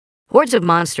Hordes of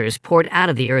monsters poured out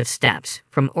of the Earth's depths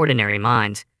from ordinary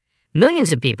mines.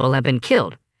 Millions of people have been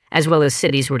killed, as well as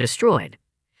cities were destroyed.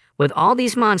 With all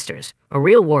these monsters, a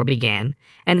real war began,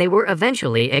 and they were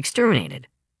eventually exterminated.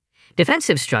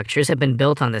 Defensive structures have been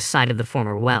built on the site of the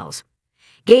former wells.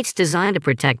 Gates designed to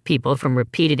protect people from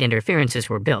repeated interferences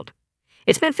were built.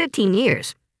 It's been 15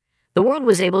 years. The world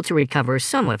was able to recover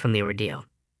somewhat from the ordeal.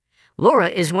 Laura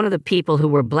is one of the people who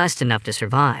were blessed enough to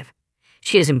survive.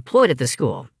 She is employed at the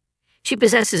school. She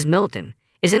possesses Milton,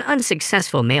 is an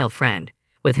unsuccessful male friend,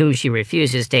 with whom she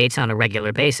refuses dates on a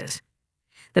regular basis.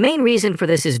 The main reason for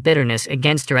this is bitterness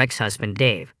against her ex-husband,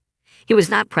 Dave. He was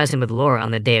not present with Laura on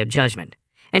the Day of Judgment,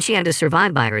 and she had to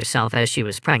survive by herself as she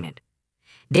was pregnant.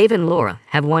 Dave and Laura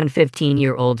have one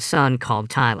 15-year-old son called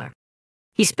Tyler.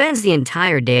 He spends the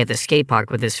entire day at the skate park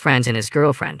with his friends and his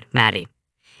girlfriend, Maddie.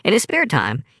 In his spare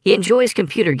time, he enjoys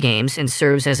computer games and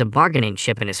serves as a bargaining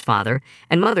chip in his father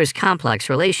and mother's complex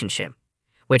relationship,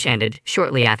 which ended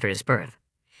shortly after his birth.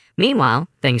 Meanwhile,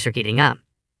 things are heating up.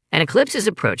 An eclipse is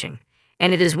approaching,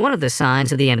 and it is one of the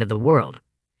signs of the end of the world.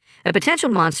 A potential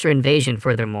monster invasion,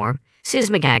 furthermore,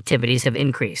 seismic activities have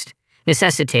increased,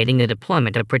 necessitating the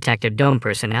deployment of protective dome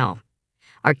personnel.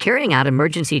 Are carrying out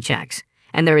emergency checks,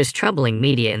 and there is troubling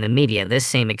media in the media. This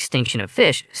same extinction of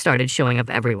fish started showing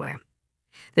up everywhere.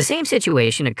 The same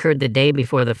situation occurred the day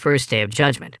before the first Day of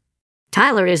Judgment.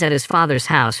 Tyler is at his father's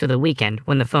house for the weekend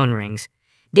when the phone rings.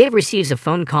 Dave receives a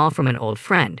phone call from an old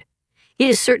friend. He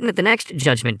is certain that the next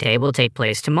Judgment Day will take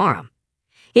place tomorrow.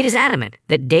 It is adamant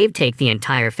that Dave take the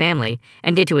entire family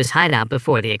and get to his hideout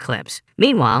before the eclipse.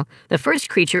 Meanwhile, the first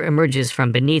creature emerges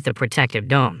from beneath the protective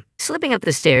dome. Slipping up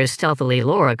the stairs stealthily,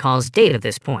 Laura calls Dave at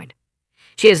this point.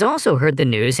 She has also heard the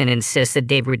news and insists that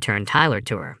Dave return Tyler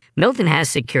to her. Milton has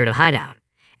secured a hideout,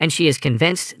 and she is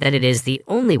convinced that it is the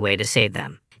only way to save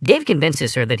them. Dave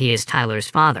convinces her that he is Tyler's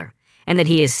father, and that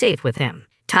he is safe with him.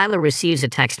 Tyler receives a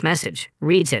text message,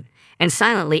 reads it, and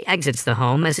silently exits the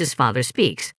home as his father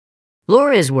speaks.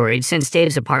 Laura is worried since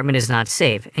Dave's apartment is not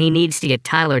safe and he needs to get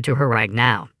Tyler to her right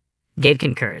now. Dave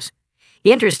concurs.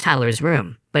 He enters Tyler's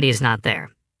room, but he is not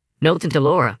there. Milton to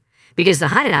Laura, because the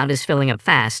hideout is filling up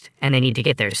fast and they need to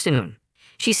get there soon.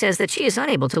 She says that she is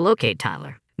unable to locate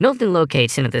Tyler. Milton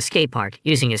locates him at the skate park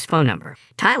using his phone number.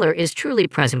 Tyler is truly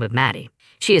present with Maddie.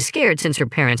 She is scared since her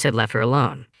parents had left her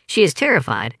alone. She is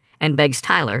terrified and begs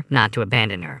Tyler not to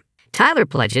abandon her. Tyler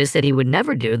pledges that he would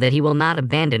never do that. He will not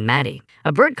abandon Maddie.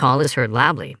 A bird call is heard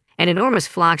loudly, and enormous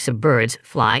flocks of birds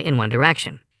fly in one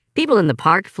direction. People in the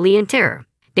park flee in terror.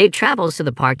 Dave travels to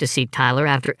the park to seek Tyler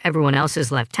after everyone else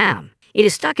has left town. He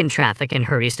is stuck in traffic and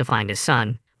hurries to find his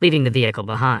son, leaving the vehicle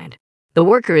behind. The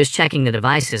worker is checking the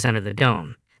devices under the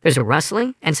dome. There's a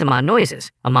rustling and some odd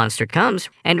noises. A monster comes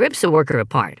and rips the worker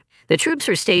apart. The troops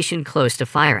are stationed close to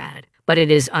fire at it, but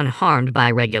it is unharmed by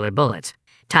regular bullets.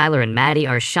 Tyler and Maddie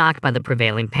are shocked by the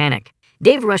prevailing panic.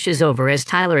 Dave rushes over as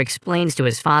Tyler explains to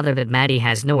his father that Maddie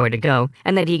has nowhere to go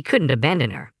and that he couldn't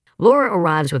abandon her. Laura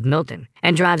arrives with Milton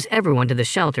and drives everyone to the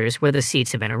shelters where the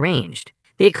seats have been arranged.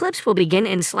 The eclipse will begin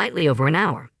in slightly over an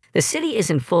hour. The city is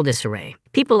in full disarray.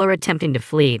 People are attempting to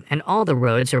flee, and all the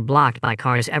roads are blocked by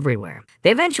cars everywhere.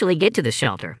 They eventually get to the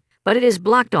shelter, but it is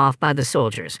blocked off by the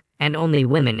soldiers, and only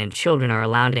women and children are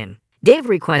allowed in. Dave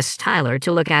requests Tyler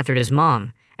to look after his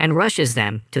mom and rushes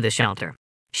them to the shelter.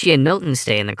 She and Milton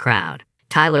stay in the crowd.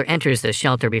 Tyler enters the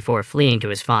shelter before fleeing to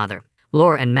his father.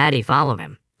 Laura and Maddie follow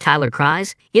him. Tyler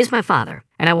cries, "He is my father,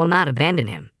 and I will not abandon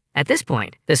him." At this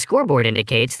point, the scoreboard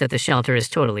indicates that the shelter is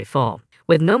totally full.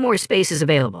 With no more spaces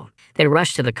available, they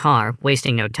rush to the car,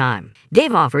 wasting no time.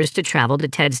 Dave offers to travel to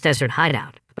Ted's desert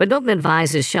hideout, but Milton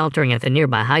advises sheltering at the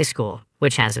nearby high school,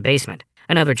 which has a basement.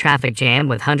 Another traffic jam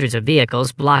with hundreds of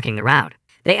vehicles blocking the route.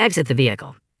 They exit the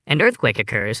vehicle. An earthquake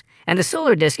occurs, and the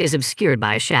solar disk is obscured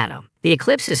by a shadow. The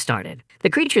eclipse has started. The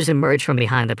creatures emerge from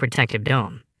behind the protective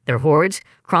dome. Their hordes,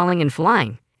 crawling and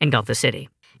flying, engulf the city.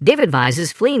 Dave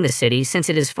advises fleeing the city since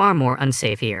it is far more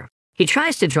unsafe here. He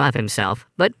tries to drive himself,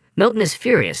 but Milton is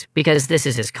furious because this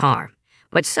is his car.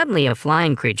 But suddenly a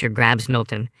flying creature grabs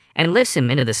Milton and lifts him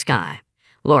into the sky.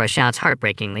 Laura shouts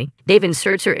heartbreakingly. Dave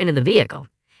inserts her into the vehicle,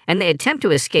 and they attempt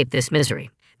to escape this misery.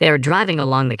 They are driving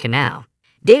along the canal.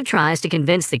 Dave tries to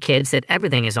convince the kids that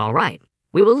everything is all right.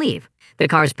 We will leave. The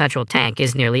car's petrol tank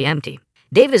is nearly empty.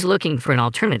 Dave is looking for an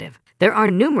alternative. There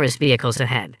are numerous vehicles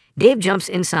ahead. Dave jumps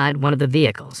inside one of the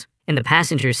vehicles. In the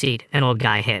passenger seat, an old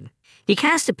guy hid. He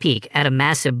casts a peek at a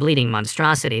massive bleeding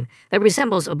monstrosity that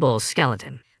resembles a bull's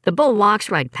skeleton. The bull walks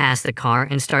right past the car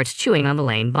and starts chewing on the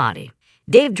lame body.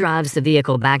 Dave drives the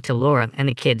vehicle back to Laura and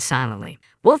the kids silently.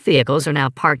 Both vehicles are now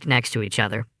parked next to each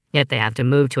other, yet they have to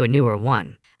move to a newer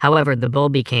one. However, the bull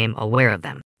became aware of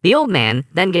them. The old man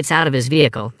then gets out of his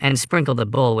vehicle and sprinkles the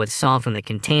bull with salt from the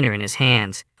container in his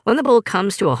hands. When the bull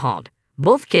comes to a halt,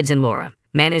 both kids and Laura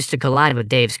manage to collide with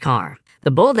Dave's car.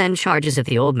 The bull then charges at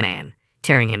the old man,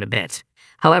 tearing him to bits.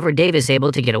 However, Dave is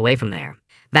able to get away from there.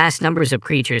 Vast numbers of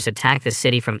creatures attack the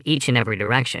city from each and every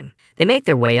direction. They make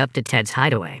their way up to Ted's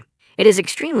hideaway. It is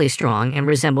extremely strong and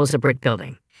resembles a brick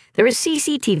building. There is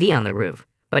CCTV on the roof,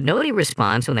 but nobody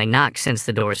responds when they knock since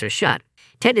the doors are shut.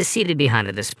 Ted is seated behind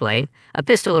the display, a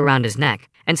pistol around his neck,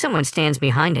 and someone stands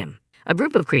behind him. A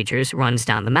group of creatures runs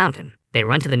down the mountain. They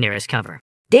run to the nearest cover.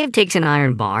 Dave takes an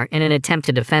iron bar in an attempt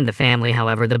to defend the family.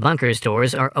 However, the bunker's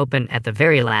doors are open at the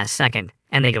very last second,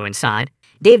 and they go inside.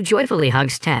 Dave joyfully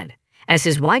hugs Ted, as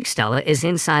his wife Stella is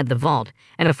inside the vault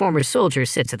and a former soldier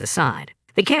sits at the side.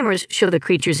 The cameras show the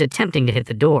creatures attempting to hit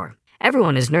the door.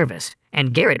 Everyone is nervous,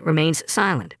 and Garrett remains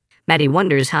silent. Maddie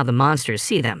wonders how the monsters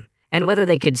see them, and whether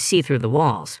they could see through the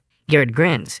walls. Garrett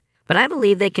grins, but I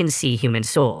believe they can see human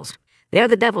souls. They are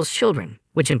the devil's children,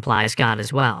 which implies God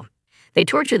as well. They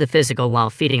torture the physical while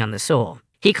feeding on the soul.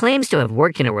 He claims to have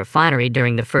worked in a refinery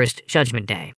during the first Judgment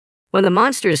Day. When the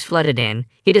monsters flooded in,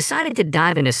 he decided to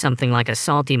dive into something like a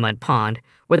salty mud pond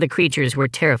where the creatures were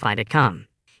terrified to come.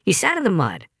 He sat in the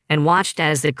mud and watched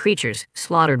as the creatures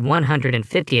slaughtered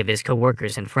 150 of his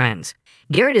co-workers and friends.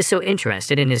 Garrett is so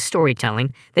interested in his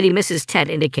storytelling that he misses Ted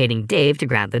indicating Dave to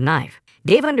grab the knife.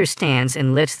 Dave understands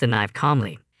and lifts the knife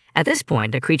calmly. At this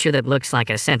point, a creature that looks like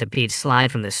a centipede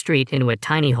slides from the street into a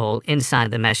tiny hole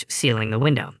inside the mesh sealing the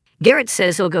window. Garrett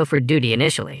says he'll go for duty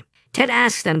initially. Ted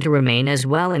asks them to remain as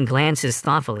well and glances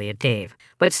thoughtfully at Dave,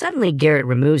 but suddenly Garrett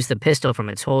removes the pistol from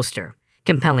its holster,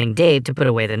 compelling Dave to put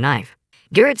away the knife.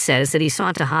 Garrett says that he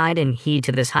sought to hide and heed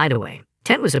to this hideaway.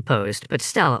 Ted was opposed, but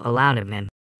Stella allowed him in.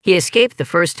 He escaped the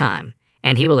first time,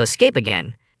 and he will escape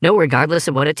again, no regardless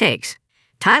of what it takes.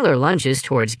 Tyler lunges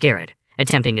towards Garrett,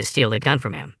 attempting to steal the gun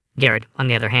from him. Garrett, on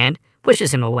the other hand,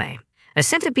 pushes him away. A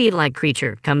centipede-like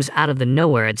creature comes out of the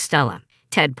nowhere at Stella.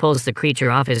 Ted pulls the creature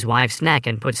off his wife's neck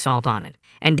and puts salt on it,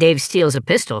 and Dave steals a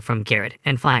pistol from Garrett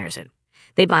and fires it.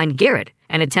 They bind Garrett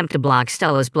and attempt to block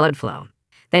Stella's blood flow.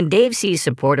 Then Dave sees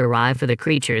support arrive for the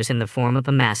creatures in the form of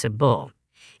a massive bull.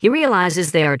 He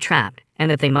realizes they are trapped and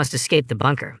that they must escape the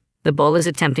bunker. The bull is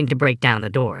attempting to break down the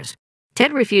doors.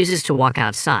 Ted refuses to walk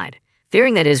outside,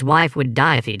 fearing that his wife would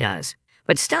die if he does,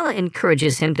 but Stella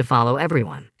encourages him to follow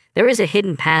everyone. There is a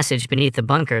hidden passage beneath the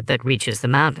bunker that reaches the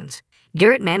mountains.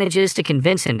 Garrett manages to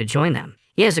convince him to join them.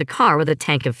 He has a car with a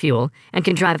tank of fuel and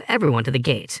can drive everyone to the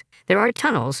gates. There are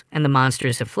tunnels, and the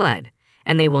monsters have fled,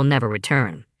 and they will never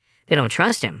return. They don't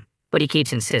trust him, but he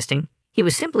keeps insisting he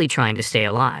was simply trying to stay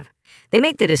alive. They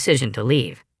make the decision to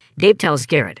leave. Dave tells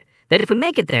Garrett that if we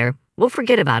make it there, we'll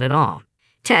forget about it all.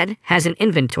 Ted has an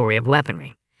inventory of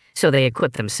weaponry, so they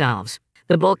equip themselves.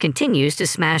 The bull continues to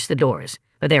smash the doors,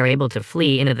 but they are able to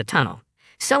flee into the tunnel.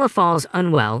 Stella falls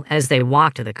unwell as they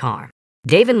walk to the car.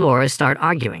 Dave and Laura start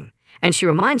arguing, and she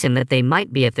reminds him that they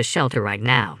might be at the shelter right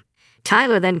now.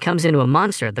 Tyler then comes into a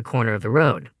monster at the corner of the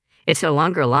road. It's no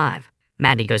longer alive.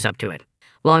 Maddie goes up to it.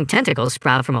 Long tentacles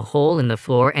sprout from a hole in the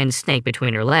floor and snake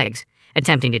between her legs,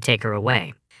 attempting to take her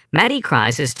away. Maddie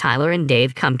cries as Tyler and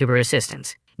Dave come to her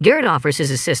assistance. Garrett offers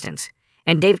his assistance,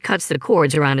 and Dave cuts the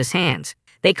cords around his hands.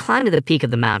 They climb to the peak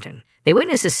of the mountain. They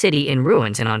witness a city in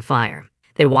ruins and on fire.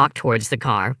 They walk towards the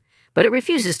car, but it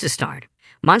refuses to start.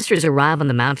 Monsters arrive on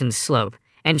the mountain's slope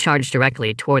and charge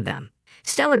directly toward them.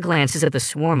 Stella glances at the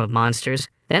swarm of monsters,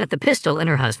 then at the pistol in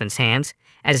her husband's hands,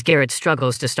 as Garrett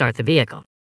struggles to start the vehicle.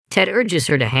 Ted urges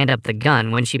her to hand up the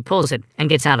gun when she pulls it and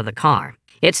gets out of the car.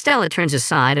 Yet Stella turns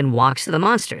aside and walks to the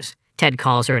monsters. Ted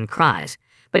calls her and cries,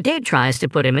 but Dave tries to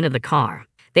put him into the car.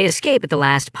 They escape at the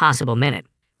last possible minute.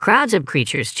 Crowds of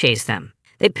creatures chase them.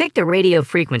 They picked a radio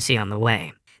frequency on the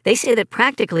way. They say that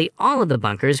practically all of the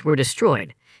bunkers were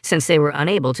destroyed, since they were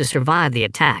unable to survive the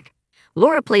attack.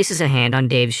 Laura places a hand on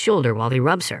Dave's shoulder while he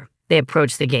rubs her. They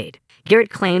approach the gate.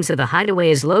 Garrett claims that the hideaway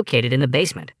is located in the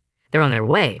basement. They're on their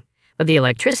way, but the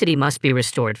electricity must be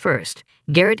restored first.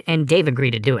 Garrett and Dave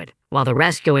agree to do it, while the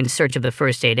rest go in search of the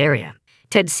first aid area.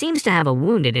 Ted seems to have a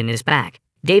wounded in his back.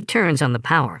 Dave turns on the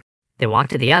power. They walk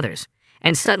to the others,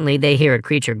 and suddenly they hear a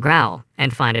creature growl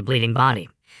and find a bleeding body.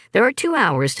 There are 2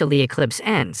 hours till the eclipse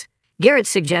ends. Garrett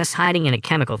suggests hiding in a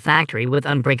chemical factory with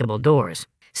unbreakable doors.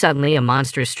 Suddenly, a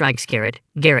monster strikes Garrett.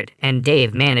 Garrett and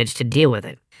Dave manage to deal with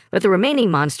it, but the remaining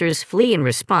monsters flee in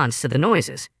response to the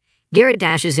noises. Garrett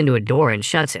dashes into a door and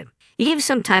shuts it. He gives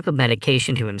some type of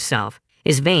medication to himself.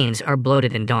 His veins are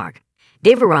bloated and dark.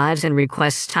 Dave arrives and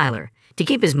requests Tyler to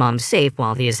keep his mom safe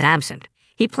while he is absent.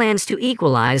 He plans to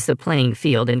equalize the playing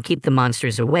field and keep the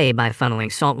monsters away by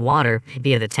funneling salt water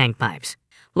via the tank pipes.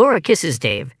 Laura kisses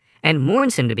Dave and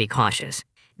warns him to be cautious.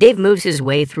 Dave moves his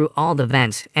way through all the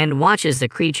vents and watches the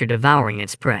creature devouring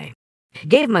its prey.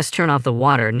 Dave must turn off the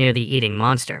water near the eating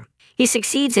monster. He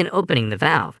succeeds in opening the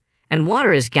valve, and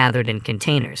water is gathered in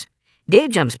containers.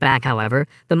 Dave jumps back, however,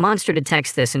 the monster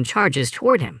detects this and charges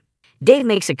toward him. Dave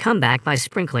makes a comeback by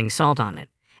sprinkling salt on it,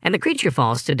 and the creature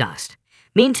falls to dust.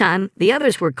 Meantime, the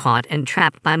others were caught and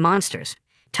trapped by monsters.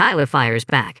 Tyler fires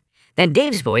back. Then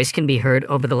Dave's voice can be heard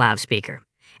over the loudspeaker,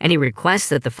 and he requests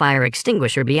that the fire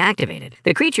extinguisher be activated.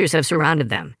 The creatures have surrounded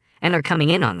them and are coming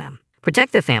in on them.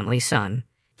 "Protect the family, son,"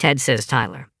 Ted says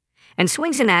Tyler, and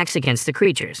swings an axe against the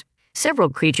creatures. Several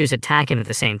creatures attack him at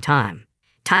the same time.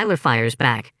 Tyler fires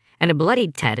back, and a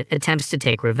bloodied Ted attempts to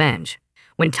take revenge.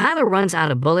 When Tyler runs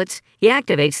out of bullets, he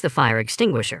activates the fire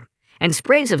extinguisher, and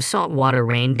sprays of salt water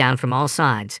rain down from all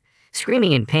sides,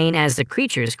 screaming in pain as the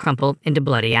creatures crumple into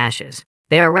bloody ashes.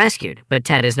 They are rescued, but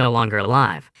Ted is no longer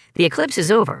alive. The eclipse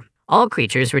is over. All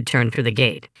creatures return through the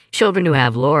gate. Children who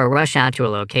have Laura rush out to a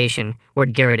location where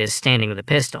Garrett is standing with a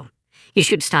pistol. He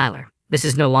shoots Tyler. "This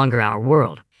is no longer our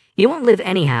world. You won't live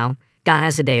anyhow. God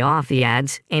has a day off," he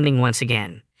adds, aiming once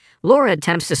again. Laura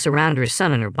attempts to surround her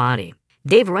son in her body.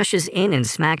 Dave rushes in and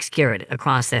smacks Garrett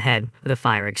across the head with a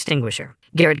fire extinguisher.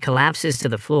 Garrett collapses to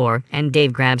the floor, and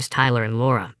Dave grabs Tyler and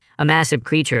Laura. A massive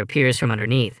creature appears from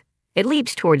underneath. It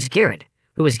leaps towards Garrett,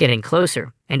 who is getting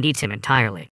closer, and eats him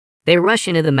entirely. They rush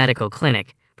into the medical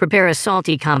clinic, prepare a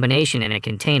salty combination in a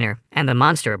container, and the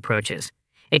monster approaches.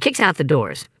 It kicks out the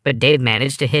doors, but Dave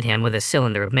managed to hit him with a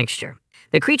cylinder of mixture.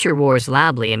 The creature roars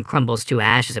loudly and crumbles to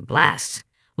ash as it blasts.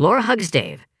 Laura hugs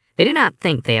Dave. They do not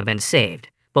think they have been saved.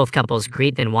 Both couples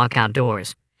greet and walk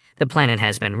outdoors. The planet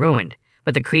has been ruined,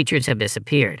 but the creatures have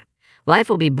disappeared. Life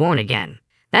will be born again.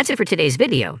 That's it for today's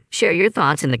video. Share your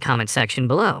thoughts in the comment section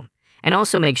below. And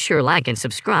also make sure like and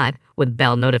subscribe with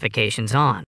bell notifications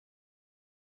on.